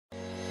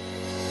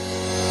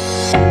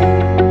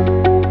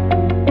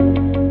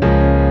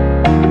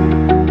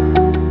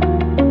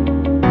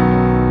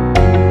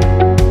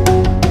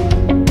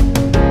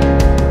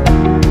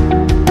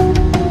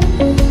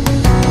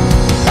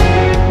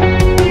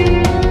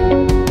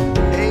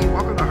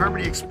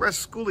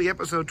Express.Skoolie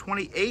episode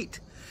 28.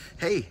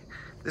 Hey,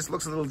 this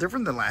looks a little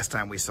different than last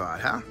time we saw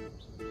it, huh?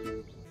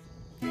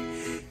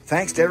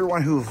 Thanks to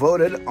everyone who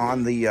voted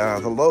on the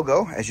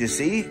logo. As you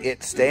see,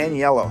 it's staying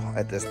yellow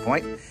at this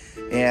point.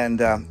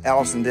 And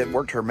Allison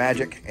worked her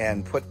magic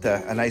and put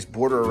a nice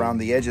border around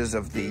the edges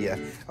of the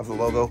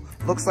logo.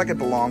 Looks like it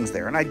belongs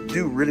there. And I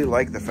do really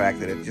like the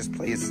fact that it just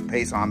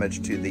pays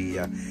homage to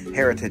the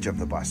heritage of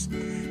the bus.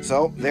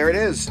 So there it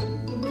is.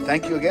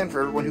 Thank you again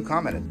for everyone who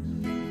commented.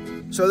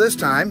 So this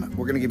time,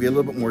 we're going to give you a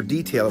little bit more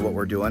detail of what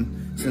we're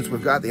doing. Since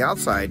we've got the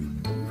outside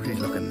pretty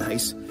looking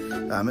nice,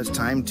 it's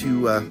time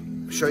to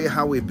show you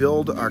how we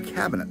build our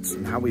cabinets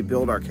and how we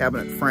build our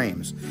cabinet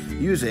frames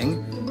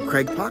using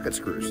Kreg pocket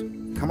screws.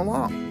 Come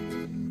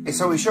along. Okay,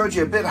 so we showed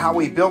you a bit how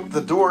we built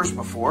the doors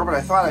before, but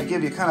I thought I'd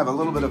give you kind of a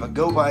little bit of a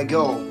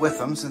go-by-go with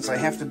them since I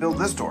have to build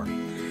this door.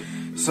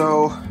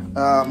 So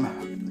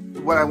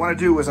what I want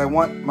to do is I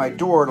want my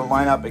door to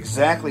line up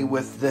exactly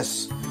with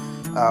this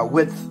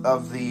width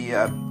of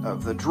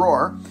the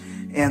drawer,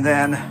 and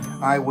then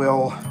I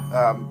will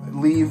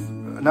leave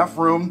enough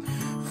room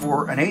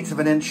for 1/8 of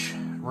an inch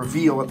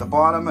reveal at the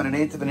bottom and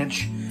 1/8 of an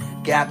inch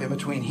gap in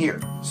between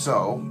here.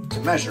 So to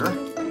measure,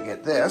 you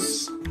get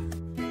this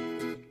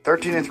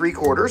 13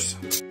 3/4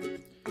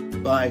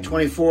 by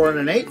 24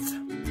 1/8,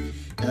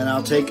 and then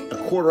I'll take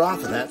 1/4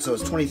 off of that, so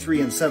it's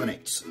 23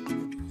 7/8.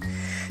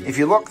 If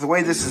you look the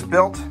way this is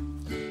built,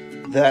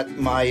 that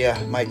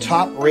my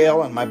top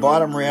rail and my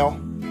bottom rail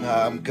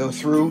go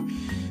through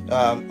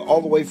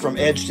all the way from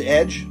edge to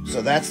edge.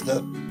 So that's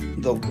the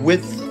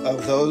width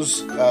of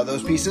those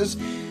pieces,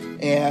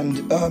 and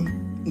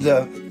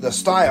the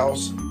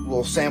stiles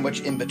will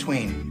sandwich in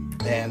between,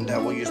 and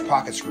we'll use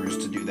pocket screws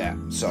to do that.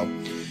 So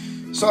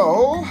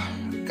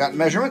got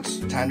measurements.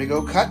 Time to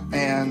go cut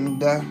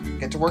and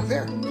get to work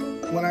there.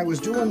 When I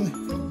was doing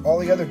all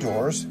the other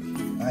doors,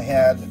 I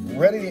had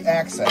ready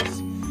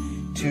access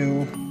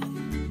to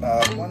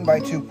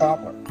 1x2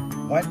 poplar.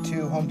 Went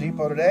to Home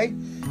Depot today,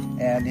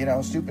 and you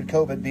know, stupid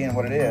COVID being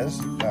what it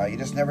is, you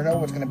just never know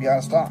what's going to be out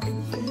of stock.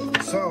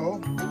 So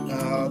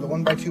the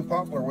 1x2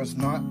 poplar was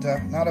not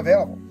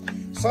available.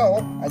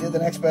 So I did the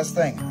next best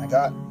thing. I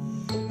got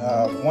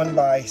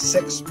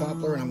 1x6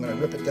 poplar, and I'm going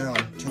to rip it down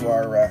to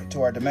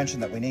our dimension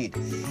that we need.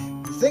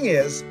 The thing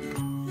is,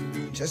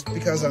 just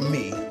because I'm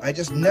me, I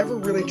just never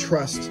really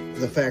trust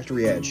the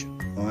factory edge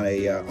on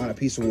a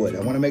piece of wood.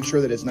 I want to make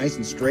sure that it's nice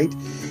and straight.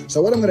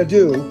 So what I'm going to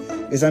do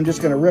is I'm just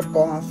going to rip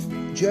off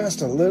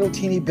just a little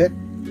teeny bit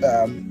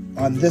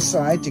on this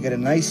side to get a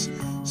nice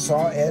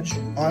saw edge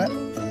on it.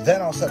 And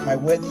then I'll set my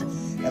width,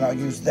 and I'll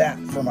use that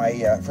for my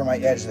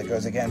edge that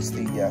goes against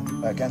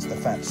the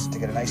fence to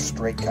get a nice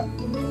straight cut.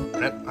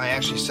 I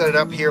actually set it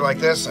up here like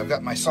this. I've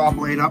got my saw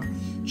blade up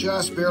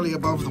just barely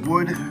above the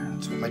wood.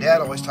 That's what my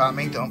dad always taught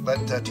me. Don't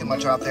let too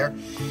much out there.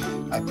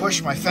 I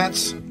push my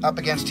fence up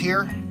against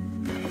here.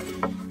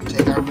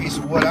 Take our piece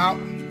of wood out.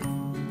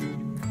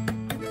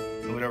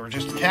 Move it over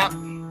just a tap.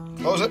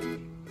 Close it,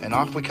 and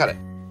off we cut it.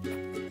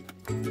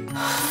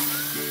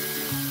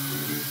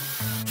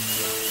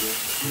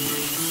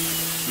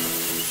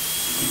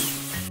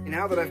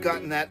 Now that I've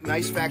gotten that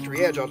nice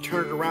factory edge, I'll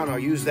turn it around. I'll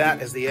use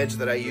that as the edge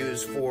that I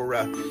use for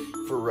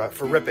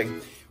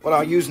ripping. What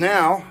I'll use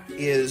now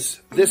is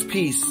this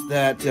piece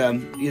that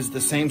is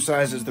the same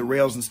size as the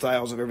rails and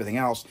stiles of everything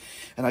else,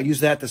 and I'll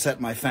use that to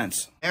set my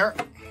fence. There,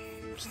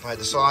 slide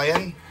the saw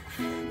in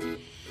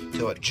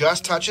until it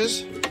just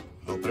touches.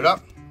 Open it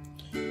up,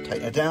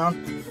 tighten it down,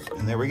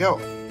 and there we go.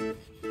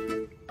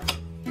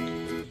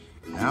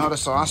 Now to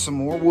saw some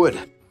more wood.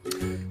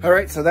 All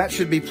right, so that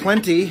should be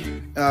plenty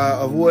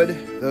of wood.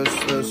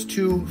 Those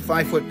two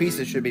 5-foot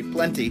pieces should be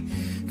plenty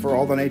for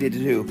all that I need to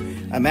do.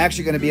 I'm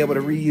actually going to be able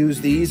to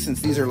reuse these since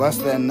these are less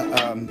than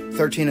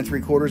 13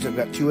 3/4. I've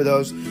got 2 of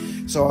those,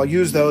 so I'll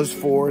use those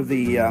for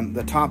the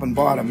top and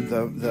bottom,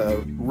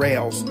 the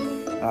rails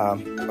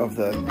of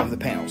the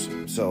panels.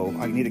 So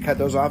I need to cut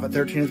those off at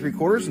 13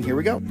 3/4, and here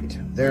we go.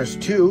 There's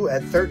 2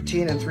 at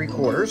 13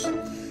 3/4.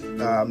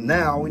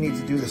 Now we need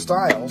to do the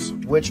stiles,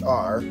 which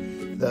are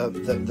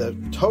the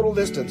total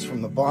distance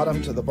from the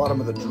bottom to the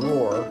bottom of the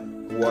drawer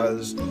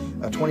was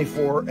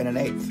 24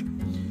 1/8.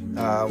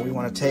 We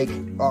want to take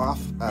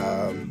off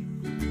a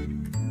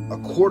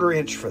 1/4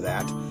 inch for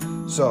that,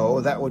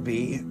 so that would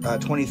be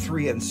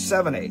 23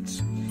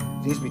 7/8.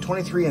 It needs to be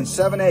 23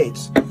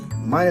 7/8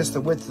 minus the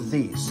width of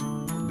these,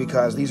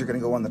 because these are going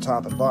to go on the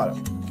top and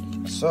bottom.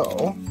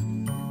 So,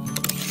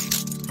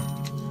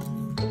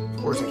 of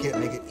course, I can't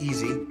make it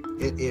easy.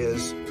 It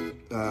is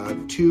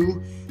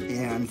 2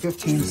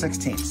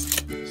 15/16.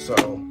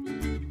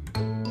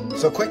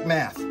 So quick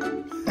math.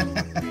 I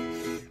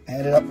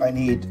ended up, I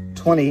need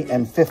 20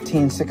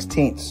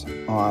 15/16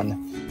 on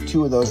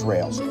 2 of those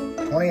rails.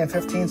 20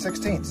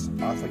 15/16.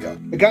 Off we go.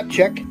 The gut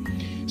check.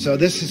 So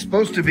this is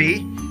supposed to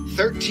be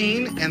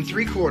 13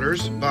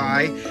 3/4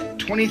 by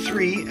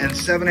 23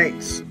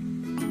 7/8.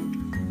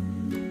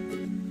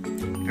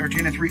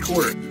 13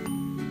 3/4.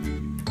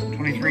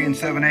 23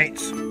 7/8.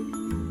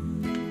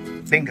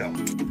 Bingo.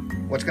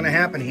 What's going to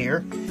happen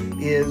here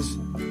is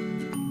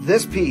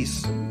this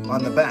piece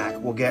on the back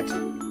will get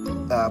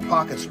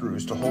pocket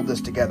screws to hold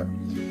this together.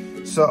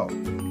 So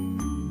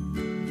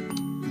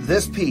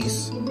this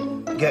piece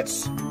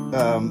gets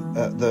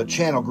the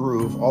channel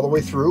groove all the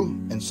way through,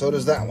 and so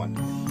does that one.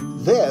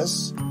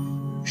 This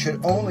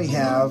should only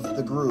have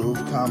the groove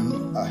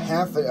come a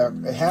half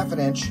an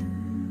inch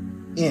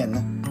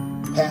in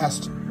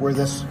past where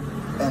this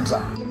ends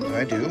up. What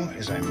I do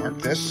is I mark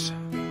this.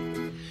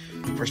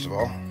 First of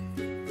all,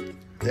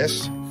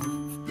 this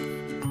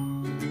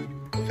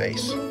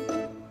face,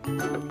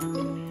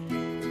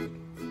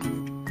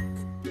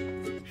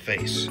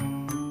 face,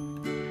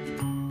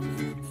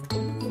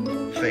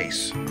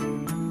 face,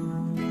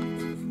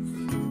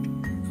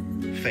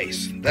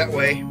 face. That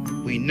way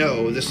we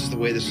know this is the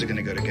way this is going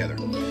to go together.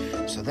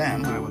 So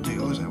then what I will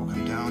do is I will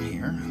come down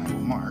here and I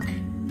will mark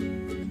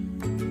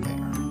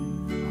there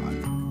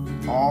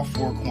on all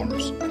four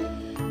corners.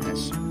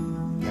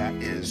 That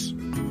is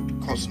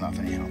close enough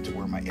anyhow to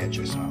where my edge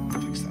is. So I'll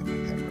fix that,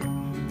 make that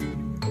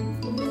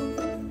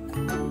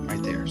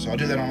right there. So I'll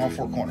do that on all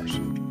four corners.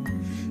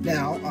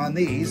 Now on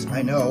these,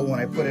 I know when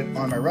I put it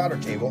on my router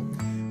table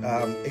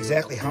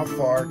exactly how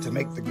far to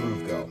make the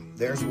groove go.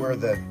 There's where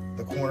the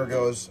corner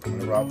goes. I'm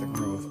going to route the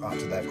groove out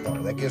to that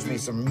corner. That gives me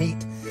some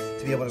meat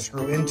to be able to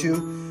screw into,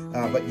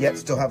 but yet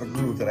still have a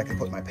groove that I can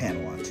put my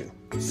panel onto.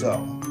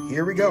 So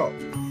here we go.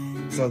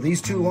 So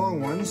these two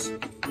long ones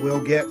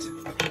will get,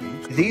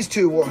 these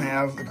two will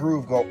have the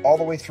groove go all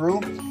the way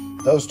through.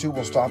 Those two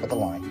will stop at the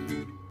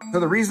line. So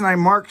the reason I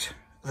marked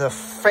the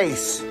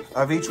face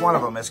of each one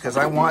of them is because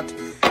I want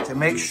to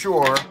make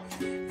sure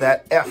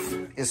that F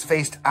is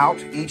faced out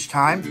each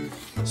time.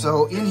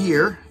 So in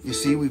here, you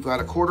see we've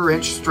got a 1/4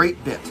 inch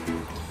straight bit.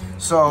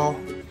 So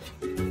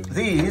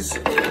these,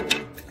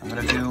 I'm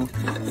gonna do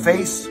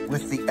face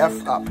with the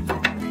F up.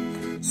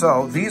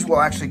 So these will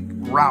actually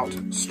route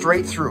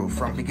straight through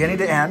from beginning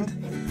to end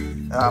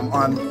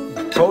on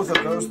both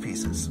of those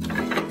pieces.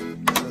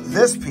 So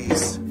this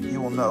piece, you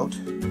will note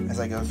as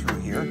I go through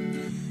here,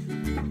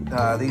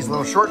 these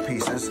little short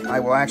pieces, I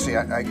will actually,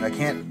 I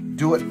can't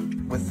do it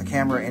with the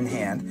camera in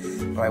hand,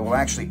 but I will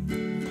actually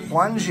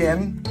plunge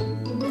in,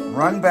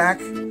 run back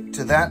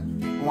to that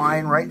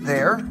line right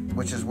there,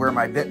 which is where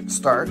my bit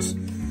starts.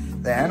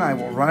 Then I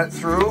will run it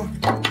through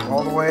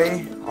all the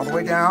way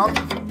down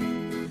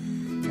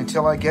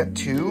until I get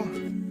to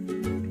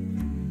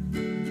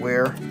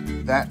where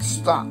that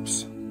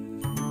stops.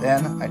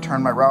 Then I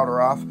turn my router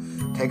off,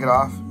 take it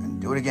off, and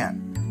do it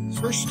again.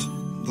 First,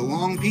 the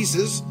long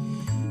pieces,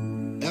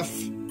 F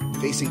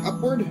facing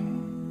upward.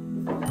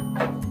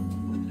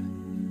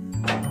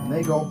 And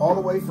they go all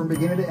the way from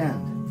beginning to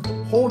end.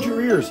 Hold your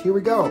ears, here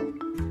we go.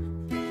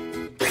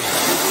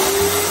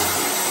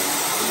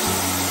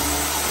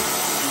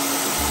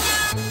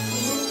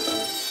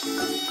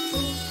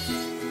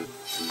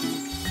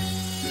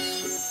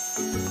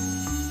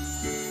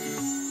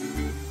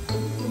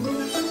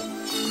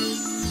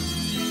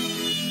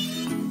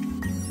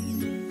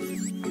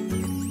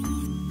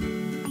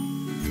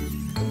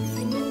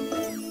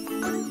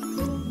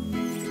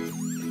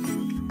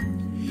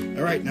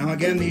 All right, now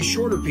again, these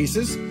shorter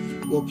pieces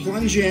will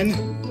plunge in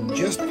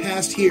just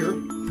past here,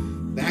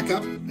 back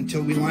up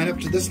until we line up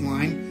to this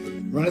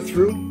line, run it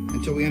through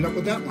until we end up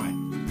with that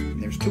line.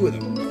 And there's two of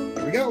them.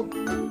 Here we go.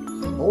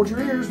 Hold your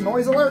ears,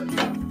 noise alert.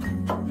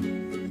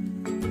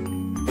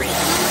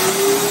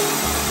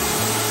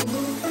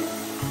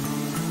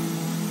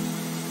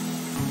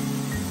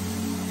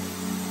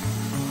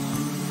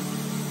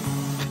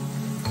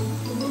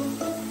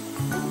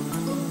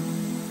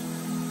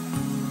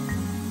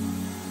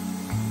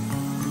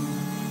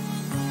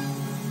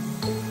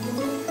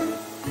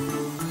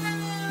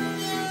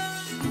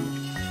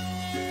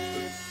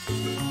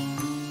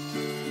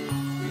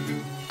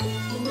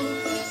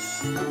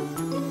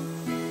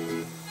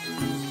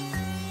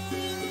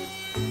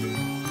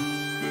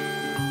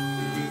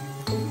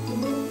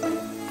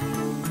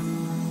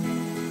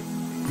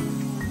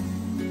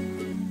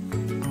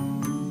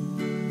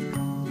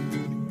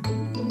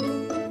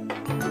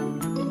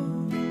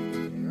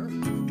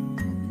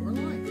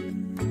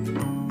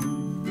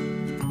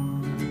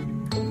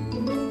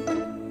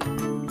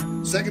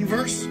 Second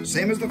verse,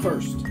 same as the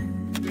first.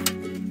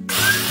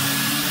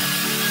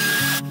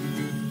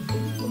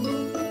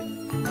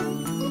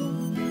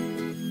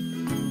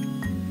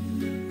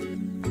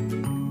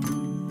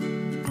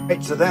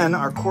 Right, so then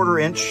our 1/4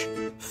 inch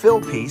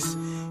fill piece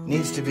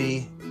needs to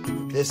be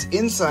this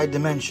inside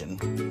dimension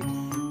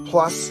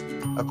plus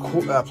a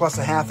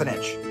 1/2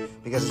 inch,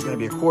 because it's going to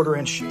be a 1/4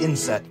 inch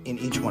inset in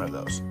each one of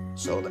those.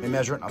 So let me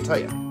measure it and I'll tell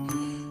you.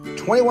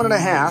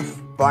 21.5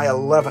 by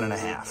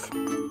 11.5.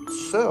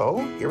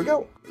 So here we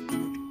go.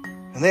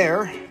 And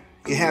there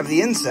you have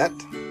the inset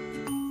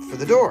for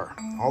the door.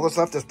 All that's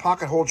left is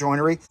pocket hole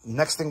joinery.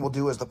 Next thing we'll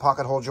do is the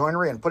pocket hole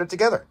joinery and put it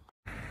together.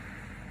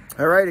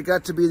 All right, it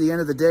got to be the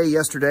end of the day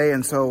yesterday,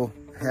 and so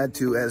had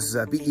to, as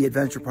BE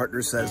Adventure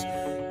Partners says,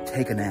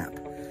 take a nap.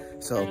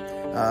 So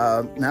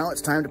now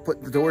it's time to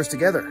put the doors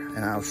together,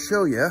 and I'll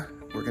show you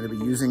we're going to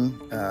be using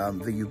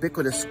the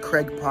ubiquitous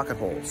Kreg pocket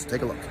holes.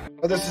 Take a look.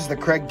 So this is the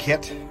Kreg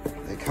kit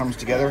that comes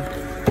together.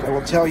 I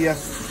will tell you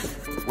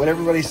what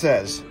everybody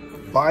says.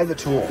 Buy the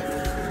tool.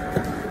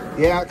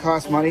 Yeah, it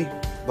costs money,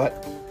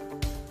 but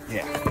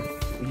yeah,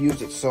 we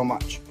used it so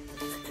much.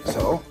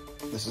 So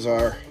this is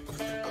our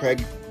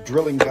Kreg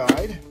drilling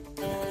guide.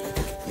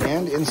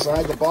 And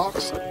inside the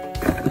box,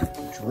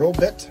 drill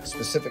bit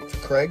specific to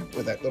Kreg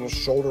with that little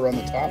shoulder on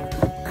the top.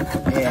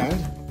 And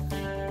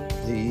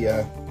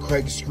the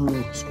Kreg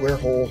screw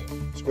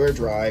square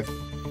drive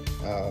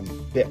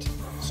bit.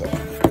 So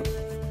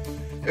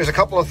there's a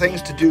couple of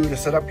things to do to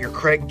set up your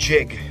Kreg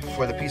jig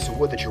for the piece of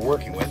wood that you're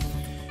working with.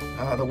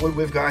 The wood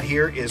we've got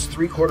here is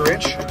 3/4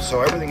 inch,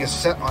 so everything is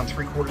set on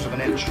 3/4 of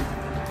an inch.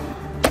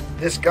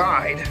 This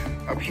guide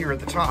up here at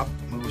the top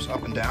moves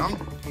up and down.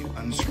 You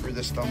unscrew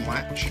this thumb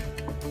latch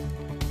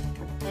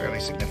fairly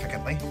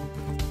significantly.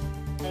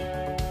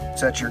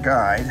 Set your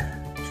guide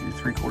to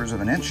 3/4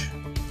 of an inch.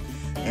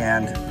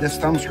 And this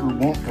thumb screw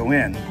won't go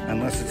in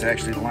unless it's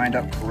actually lined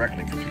up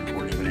correctly for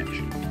 3/4 of an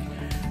inch.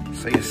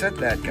 So you set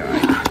that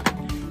guide.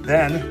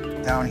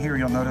 Then down here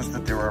you'll notice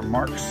that there are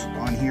marks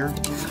on here.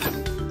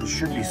 This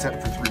should be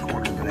set for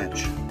 3/4 of an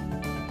inch.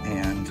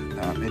 And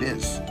it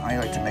is. I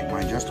like to make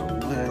mine just a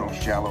little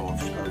shallow of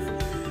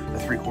the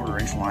 3/4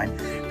 inch line.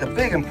 The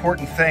big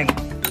important thing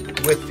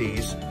with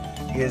these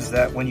is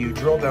that when you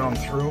drill down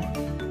through,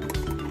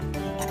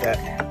 that,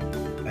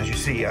 as you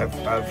see, I've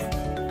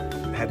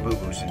had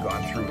boo-boos and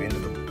gone through into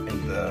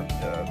the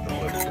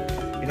wood.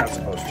 You're not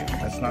supposed to.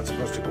 That's not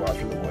supposed to go out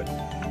through the wood.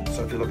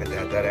 So if you look at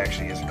that, that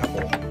actually is a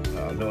couple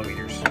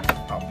millimeters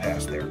out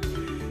past there.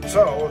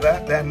 So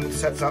that then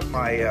sets up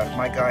my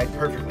my guide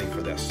perfectly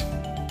for this.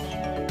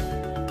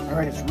 All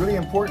right, it's really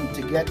important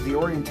to get the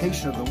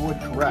orientation of the wood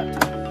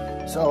correct.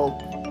 So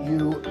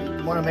you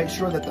want to make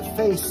sure that the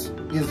face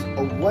is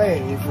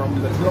away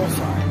from the drill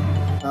side.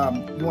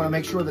 You want to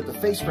make sure that the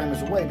face frame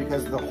is away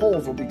because the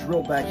holes will be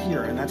drilled back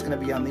here, and that's going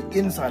to be on the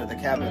inside of the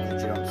cabinet that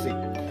you don't see.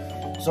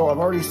 So I've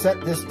already set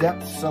this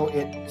depth so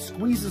it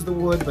squeezes the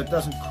wood but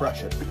doesn't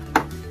crush it.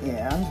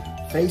 And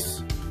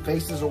face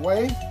is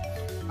away.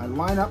 I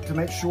line up to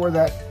make sure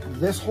that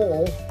this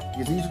hole,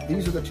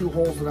 these are the two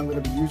holes that I'm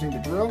going to be using to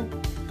drill.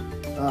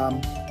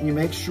 You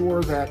make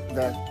sure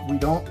that we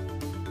don't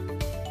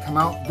come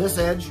out this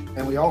edge,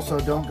 and we also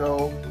don't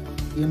go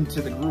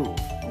into the groove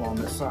along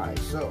this side.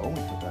 So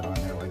we put that on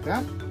there like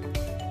that.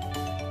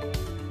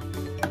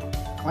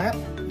 Clamp,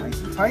 nice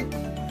and tight.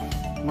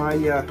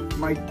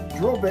 My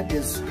drill bit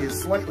is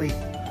slightly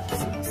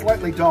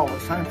dull.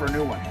 It's time for a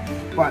new one,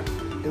 but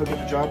it'll get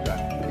the job done.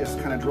 You just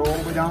kind of drill all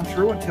the way down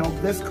through until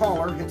this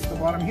collar hits the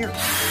bottom here.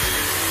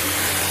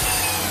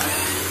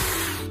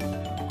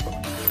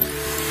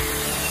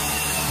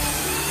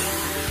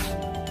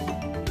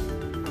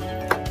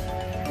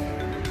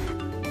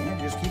 And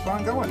just keep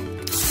on going.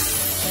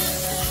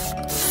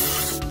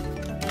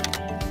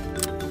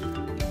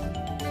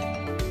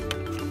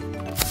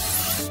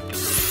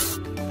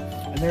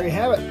 And there you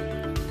have it.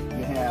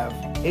 You have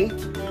 8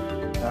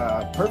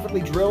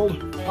 perfectly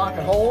drilled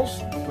pocket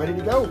holes ready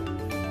to go.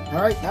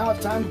 All right, now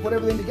it's time to put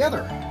everything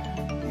together.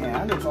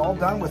 And it's all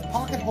done with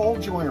pocket hole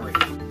joinery.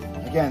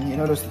 Again, you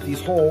notice that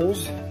these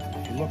holes,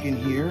 if you look in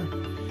here,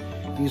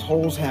 these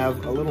holes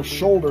have a little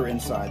shoulder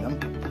inside them.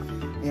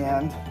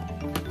 And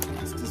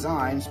it's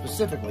designed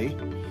specifically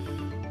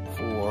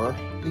for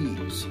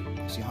these.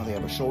 See how they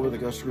have a shoulder that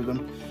goes through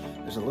them?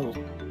 There's a little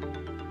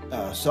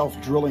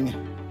self-drilling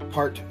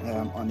part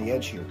on the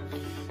edge here.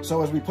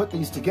 So as we put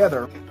these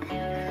together,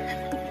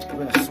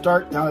 we're going to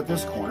start down at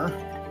this corner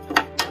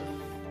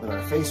with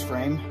our face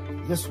frame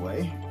this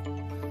way.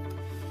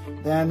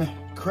 Then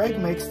Kreg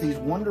makes these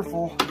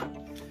wonderful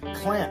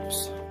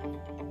clamps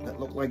that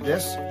look like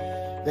this.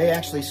 They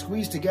actually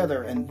squeeze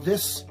together, and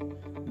this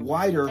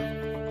wider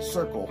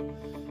circle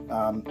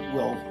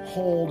will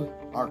hold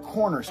our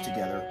corners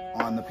together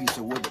on the piece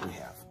of wood that we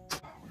have.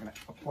 We're going to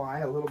apply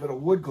a little bit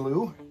of wood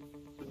glue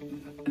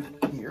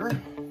here.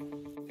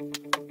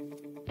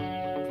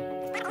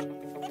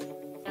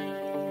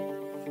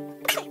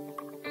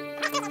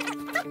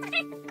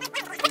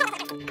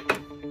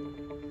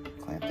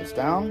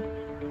 Down,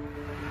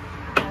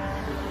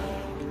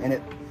 and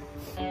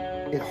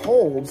it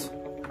holds.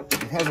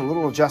 It has a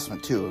little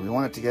adjustment too. If you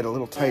want it to get a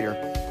little tighter,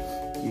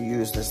 you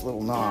use this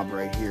little knob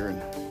right here and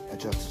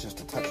adjust it just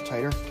a touch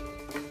tighter.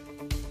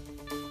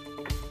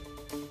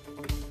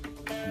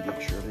 And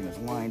make sure everything is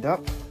lined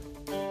up.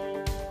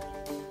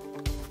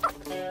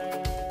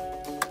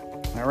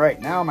 All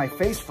right, now my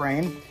face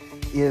frame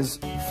is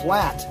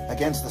flat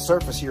against the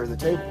surface here of the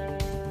table.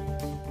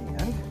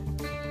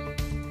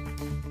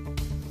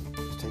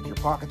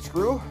 Pocket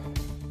screw.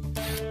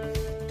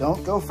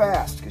 Don't go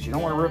fast because you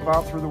don't want to rip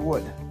out through the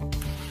wood.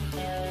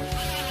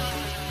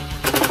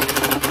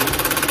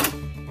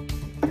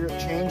 Hear it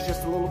change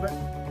just a little bit.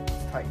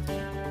 It's tight.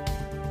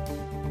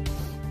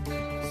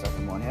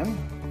 Second one in.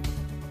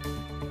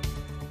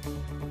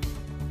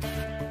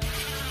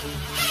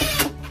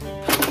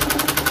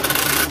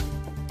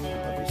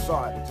 If you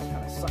saw it, it just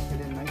kind of sucked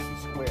it in nice and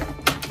square.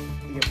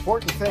 The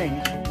important thing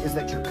is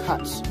that your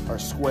cuts are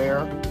square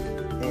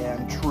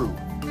and true.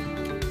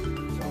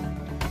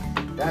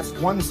 So that's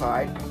one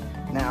side.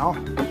 Now,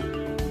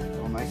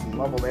 all nice and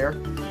level there.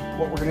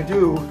 What we're going to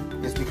do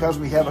is, because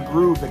we have a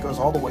groove that goes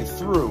all the way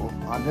through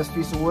on this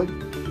piece of wood,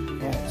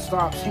 and it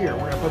stops here,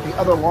 we're going to put the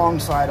other long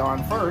side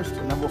on first,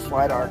 and then we'll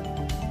slide our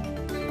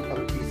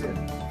other piece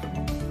in.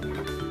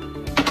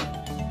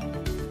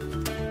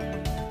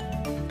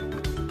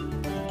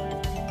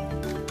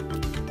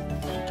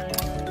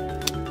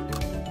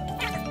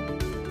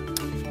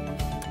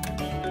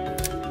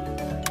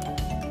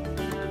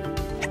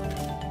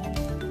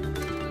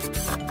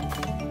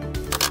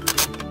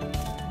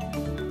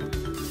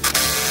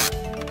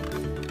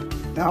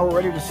 Now we're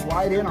ready to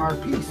slide in our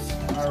piece,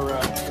 our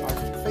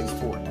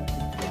baseboard.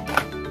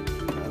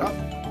 That up.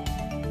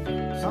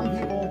 Some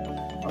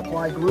people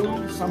apply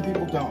glue, some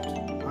people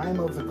don't. I am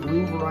of the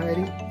glue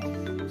variety.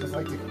 Just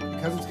like to,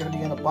 because it's going to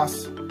be in a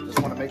bus, just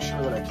want to make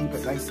sure that I keep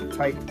it nice and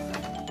tight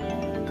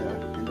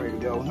and ready to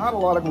go. Not a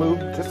lot of glue,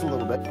 just a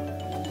little bit.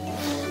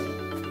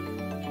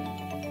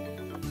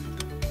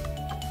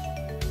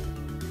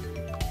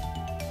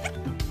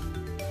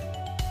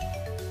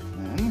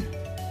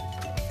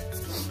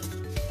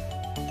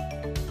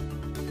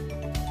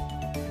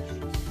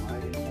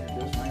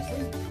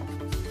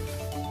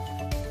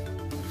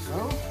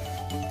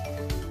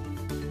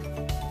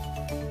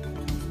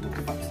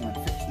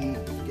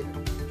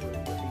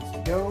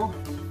 Go.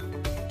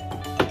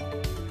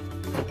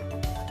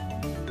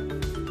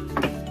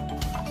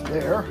 So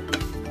there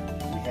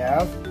we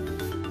have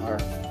our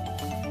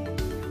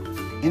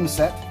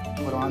inset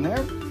put on there.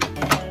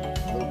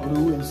 A little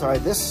glue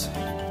inside this.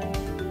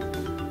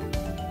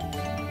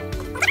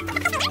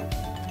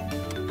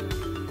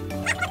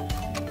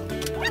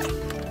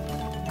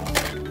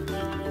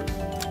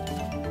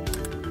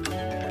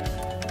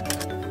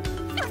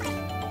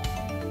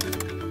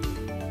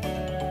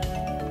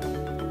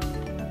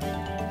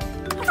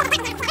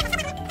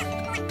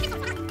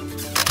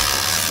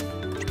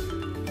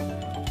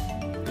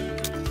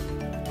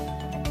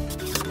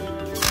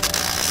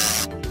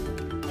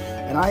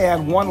 And I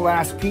add one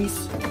last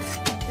piece,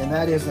 and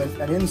that is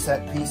an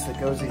inset piece that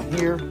goes in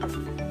here,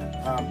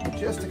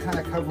 just to kind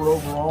of cover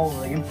over all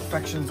the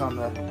imperfections on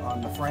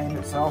the frame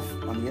itself,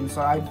 on the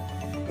inside,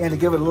 and to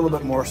give it a little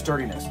bit more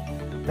sturdiness.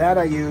 That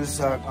I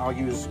use, I'll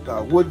use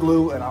wood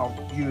glue, and I'll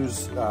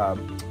use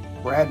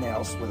brad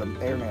nails with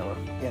an air nailer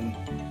in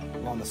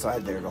along the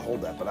side there to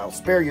hold that, but I'll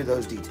spare you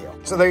those details.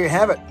 So there you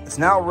have it. It's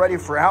now ready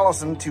for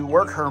Allison to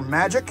work her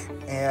magic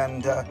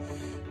and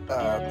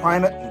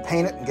prime it and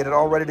paint it and get it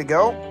all ready to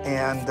go.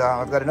 And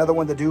I've got another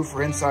one to do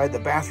for inside the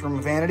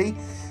bathroom vanity,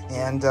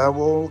 and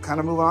we'll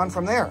kind of move on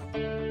from there.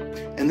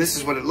 And this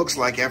is what it looks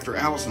like after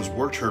Allison's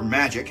worked her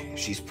magic.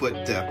 She's put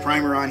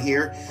primer on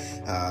here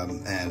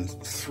and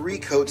 3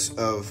 coats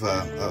of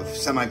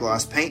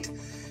semi-gloss paint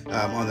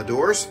on the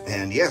doors.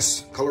 And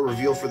yes, color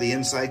reveal for the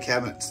inside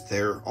cabinets.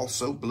 They're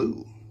also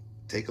blue.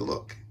 Take a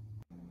look.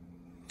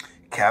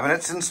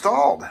 Cabinets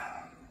installed.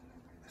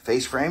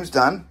 Face frame's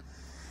done.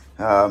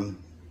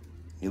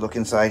 You look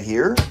inside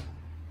here.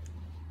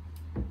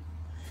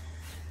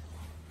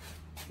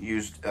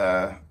 Used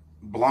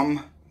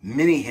Blum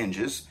mini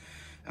hinges.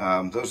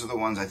 Those are the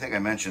ones I think I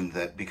mentioned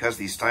that because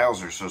these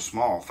stiles are so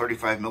small,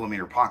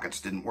 35mm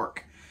pockets didn't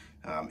work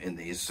in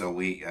these. So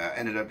we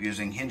ended up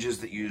using hinges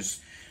that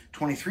use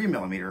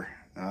 23mm,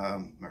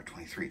 or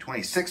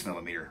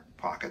 26mm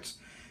pockets.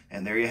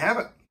 And there you have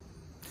it.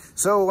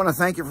 So I want to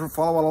thank you for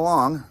following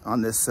along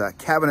on this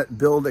cabinet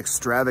build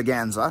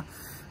extravaganza.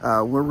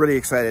 We're really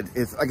excited.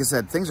 Like I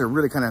said, things are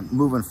really kind of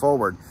moving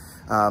forward.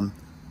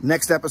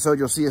 Next episode,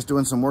 you'll see us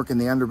doing some work in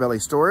the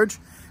underbelly storage,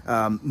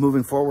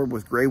 moving forward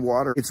with gray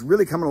water. It's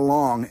really coming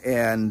along,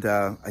 and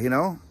you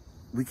know,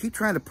 we keep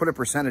trying to put a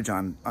percentage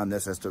on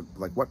this as to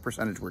like what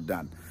percentage we're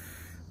done.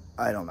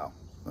 I don't know.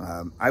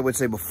 I would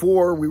say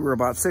before we were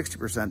about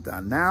 60%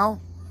 done.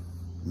 Now,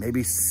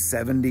 maybe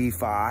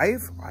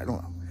 75. I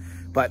don't know.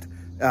 But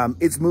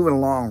it's moving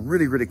along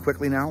really, really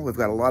quickly now. We've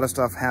got a lot of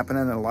stuff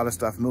happening and a lot of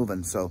stuff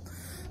moving. So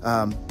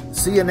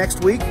see you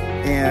next week.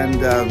 And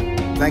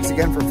thanks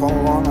again for following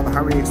along on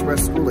the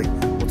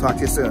Express.Skoolie. We'll talk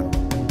to you soon.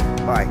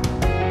 Bye.